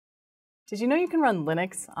Did you know you can run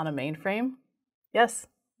Linux on a mainframe? Yes,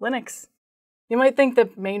 Linux. You might think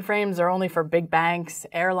that mainframes are only for big banks,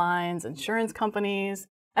 airlines, insurance companies,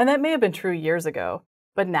 and that may have been true years ago.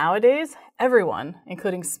 But nowadays, everyone,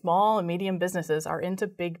 including small and medium businesses, are into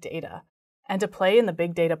big data. And to play in the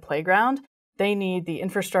big data playground, they need the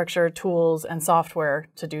infrastructure, tools, and software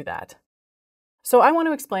to do that. So I want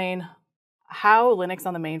to explain how Linux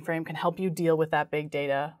on the mainframe can help you deal with that big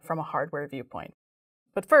data from a hardware viewpoint.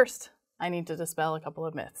 But first, I need to dispel a couple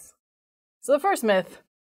of myths. So the first myth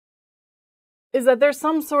is that there's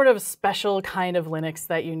some sort of special kind of Linux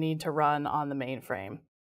that you need to run on the mainframe.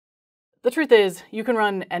 The truth is, you can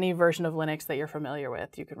run any version of Linux that you're familiar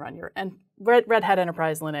with. You can run your Red Hat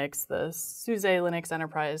Enterprise Linux, the SUSE Linux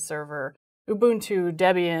Enterprise Server, Ubuntu,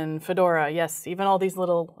 Debian, Fedora. Yes, even all these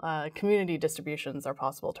little community distributions are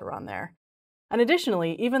possible to run there. And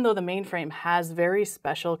additionally, even though the mainframe has very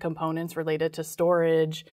special components related to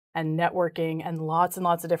storage and networking and lots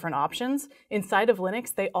of different options, inside of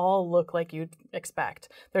Linux, they all look like you'd expect.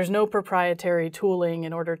 There's no proprietary tooling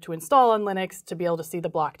in order to install on Linux to be able to see the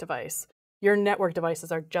block device. Your network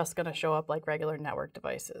devices are just going to show up like regular network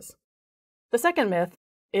devices. The second myth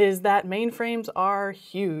is that mainframes are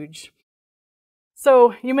huge.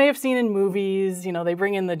 So you may have seen in movies, they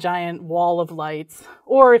bring in the giant wall of lights,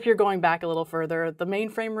 or if you're going back a little further, the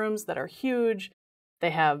mainframe rooms that are huge. They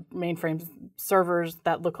have mainframe servers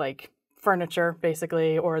that look like furniture,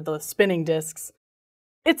 basically, or the spinning disks.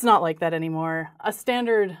 It's not like that anymore. A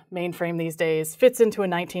standard mainframe these days fits into a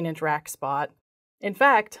 19-inch rack spot. In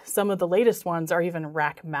fact, some of the latest ones are even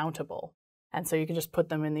rack mountable, and so you can just put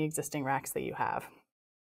them in the existing racks that you have.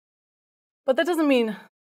 But that doesn't mean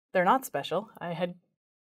they're not special. I had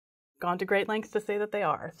gone to great lengths to say that they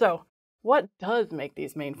are. So what does make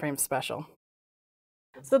these mainframes special?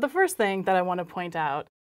 So the first thing that I want to point out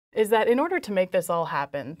is that in order to make this all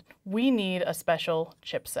happen, we need a special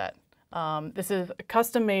chipset. This is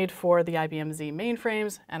custom made for the IBM Z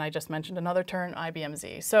mainframes, and I just mentioned another term, IBM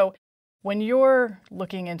Z. So when you're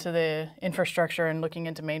looking into the infrastructure and looking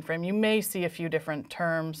into mainframe, you may see a few different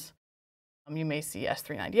terms. You may see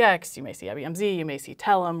S390X, you may see IBM Z, you may see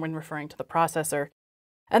Telum when referring to the processor.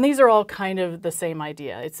 And these are all kind of the same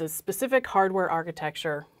idea. It's a specific hardware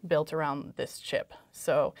architecture built around this chip.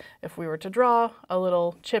 So if we were to draw a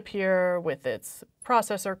little chip here with its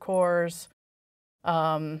processor cores,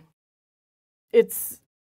 it's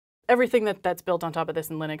everything that's built on top of this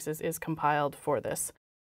in Linux is compiled for this.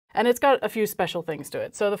 And it's got a few special things to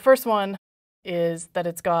it. So the first one is that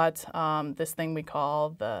it's got this thing we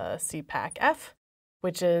call the CPAC-F,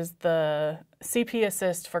 which is the CP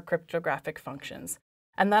assist for cryptographic functions.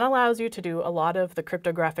 And that allows you to do a lot of the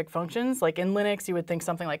cryptographic functions. Like in Linux, you would think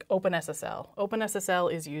something like OpenSSL.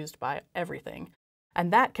 OpenSSL is used by everything.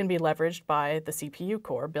 And that can be leveraged by the CPU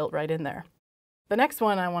core built right in there. The next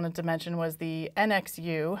one I wanted to mention was the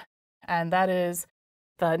NXU, and that is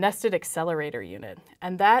the nested accelerator unit.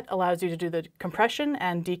 And that allows you to do the compression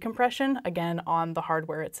and decompression, again, on the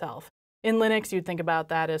hardware itself. In Linux, you'd think about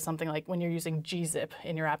that as something like when you're using gzip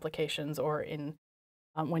in your applications or in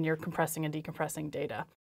when you're compressing and decompressing data.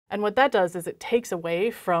 And what that does is it takes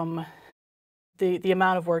away from the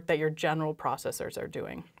amount of work that your general processors are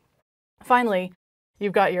doing. Finally,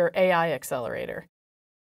 you've got your AI accelerator.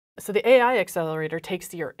 So the AI accelerator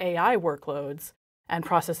takes your AI workloads and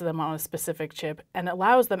processes them on a specific chip and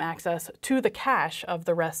allows them access to the cache of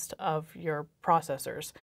the rest of your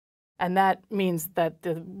processors. And that means that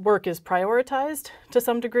the work is prioritized to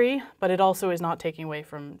some degree, but it also is not taking away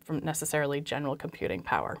from necessarily general computing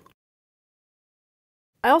power.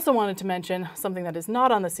 I also wanted to mention something that is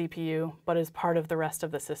not on the CPU, but is part of the rest of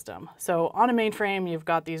the system. So on a mainframe, you've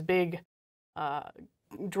got these big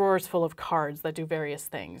drawers full of cards that do various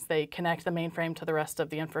things. They connect the mainframe to the rest of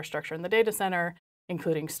the infrastructure in the data center,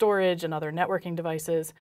 including storage and other networking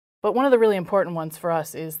devices. But one of the really important ones for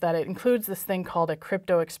us is that it includes this thing called a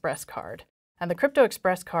Crypto Express card. And the Crypto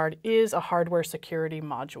Express card is a hardware security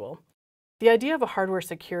module. The idea of a hardware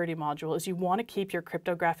security module is you want to keep your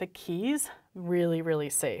cryptographic keys really, really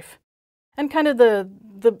safe. And kind of the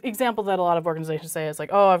example that a lot of organizations say is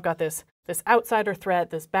like, oh, I've got this outsider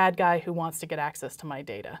threat, this bad guy who wants to get access to my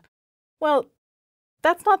data. Well,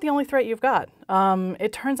 that's not the only threat you've got.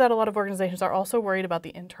 It turns out a lot of organizations are also worried about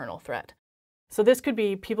the internal threat. So this could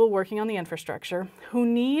be people working on the infrastructure who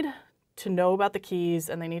need to know about the keys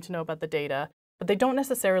and they need to know about the data, but they don't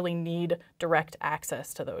necessarily need direct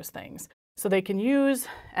access to those things. So they can use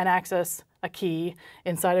and access a key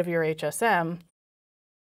inside of your HSM,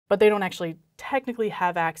 but they don't actually technically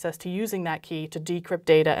have access to using that key to decrypt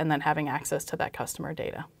data and then having access to that customer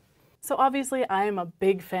data. So obviously I am a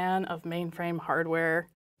big fan of mainframe hardware.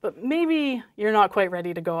 but maybe you're not quite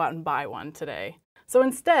ready to go out and buy one today. So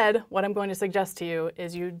instead, what I'm going to suggest to you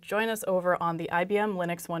is you join us over on the IBM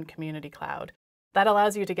Linux One Community Cloud. That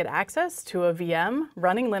allows you to get access to a VM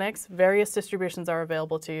running Linux. Various distributions are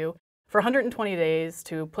available to you for 120 days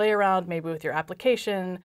to play around maybe with your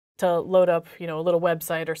application, to load up a little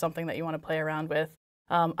website or something that you want to play around with.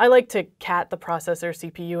 I like to cat the processor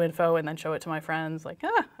CPU info and then show it to my friends, like,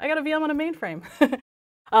 I got a VM on a mainframe.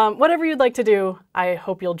 Whatever you'd like to do, I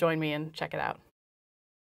hope you'll join me and check it out.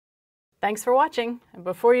 Thanks for watching, and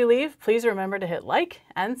before you leave, please remember to hit like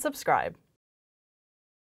and subscribe.